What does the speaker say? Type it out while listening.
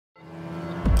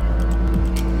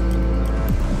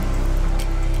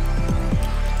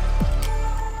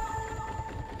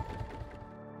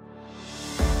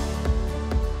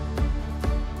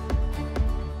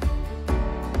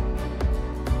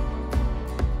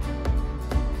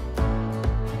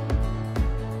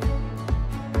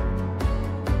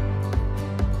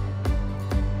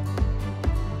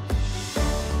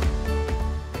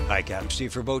Hi, Captain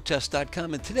Steve for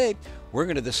BoatTEST.com, and today we're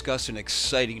going to discuss an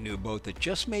exciting new boat that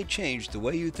just may change the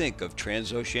way you think of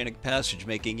transoceanic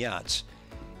passage-making yachts.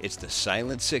 It's the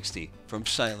Silent 60 from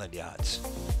Silent Yachts.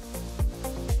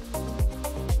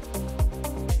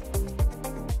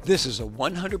 This is a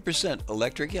 100%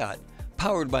 electric yacht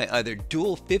powered by either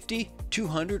dual 50,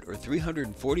 200, or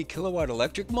 340 kilowatt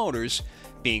electric motors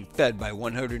being fed by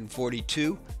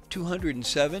 142,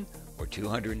 207, or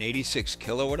 286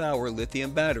 kilowatt-hour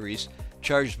lithium batteries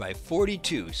charged by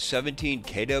 42 17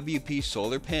 kWp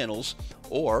solar panels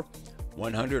or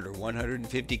 100 or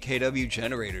 150 kW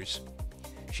generators.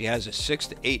 She has a 6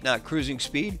 to 8 knot cruising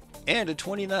speed and a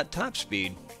 20 knot top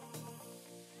speed.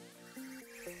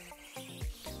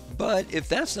 But if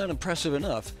that's not impressive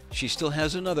enough, she still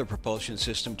has another propulsion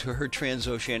system to her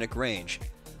transoceanic range,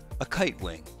 a kite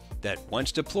wing that,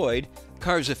 once deployed,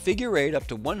 carves a figure eight up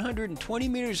to 120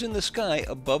 meters in the sky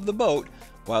above the boat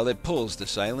while it pulls the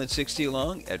Silent 60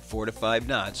 along at 4 to 5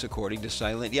 knots according to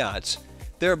Silent Yachts,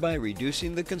 thereby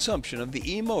reducing the consumption of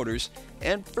the E-motors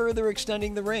and further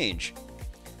extending the range.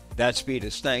 That speed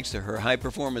is thanks to her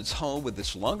high-performance hull with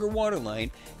its longer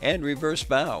waterline and reverse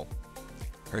bow.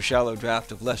 Her shallow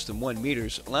draft of less than 1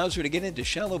 meters allows her to get into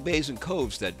shallow bays and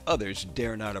coves that others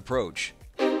dare not approach.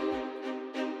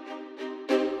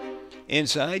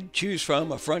 Inside, choose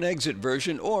from a front exit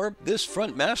version or this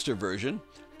front master version,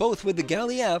 both with the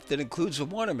galley aft that includes a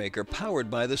water maker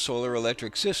powered by the solar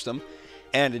electric system,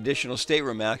 and additional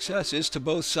stateroom access is to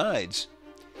both sides.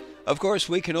 Of course,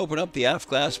 we can open up the aft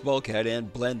glass bulkhead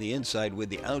and blend the inside with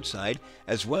the outside,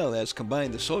 as well as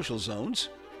combine the social zones.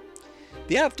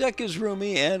 The aft deck is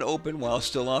roomy and open while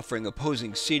still offering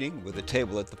opposing seating with a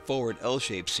table at the forward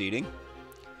L-shaped seating.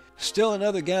 Still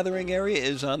another gathering area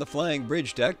is on the flying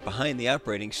bridge deck behind the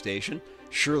operating station,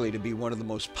 surely to be one of the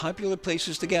most popular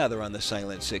places to gather on the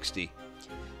Silent 60.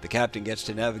 The captain gets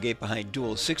to navigate behind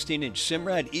dual 16-inch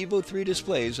Simrad Evo 3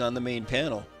 displays on the main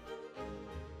panel.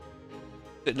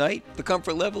 At night, the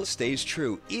comfort level stays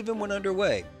true even when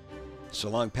underway, so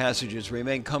long passages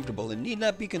remain comfortable and need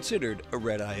not be considered a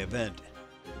red-eye event.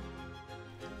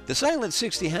 The Silent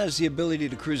 60 has the ability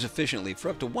to cruise efficiently for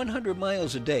up to 100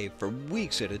 miles a day for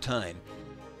weeks at a time.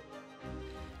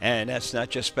 And that's not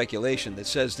just speculation that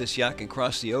says this yacht can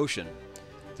cross the ocean.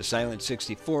 The Silent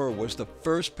 64 was the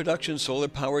first production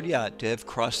solar-powered yacht to have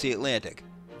crossed the Atlantic,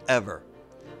 ever.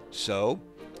 So,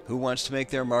 who wants to make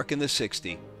their mark in the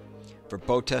 60? For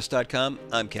BoatTEST.com,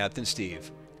 I'm Captain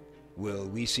Steve. Will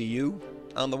we see you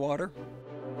on the water?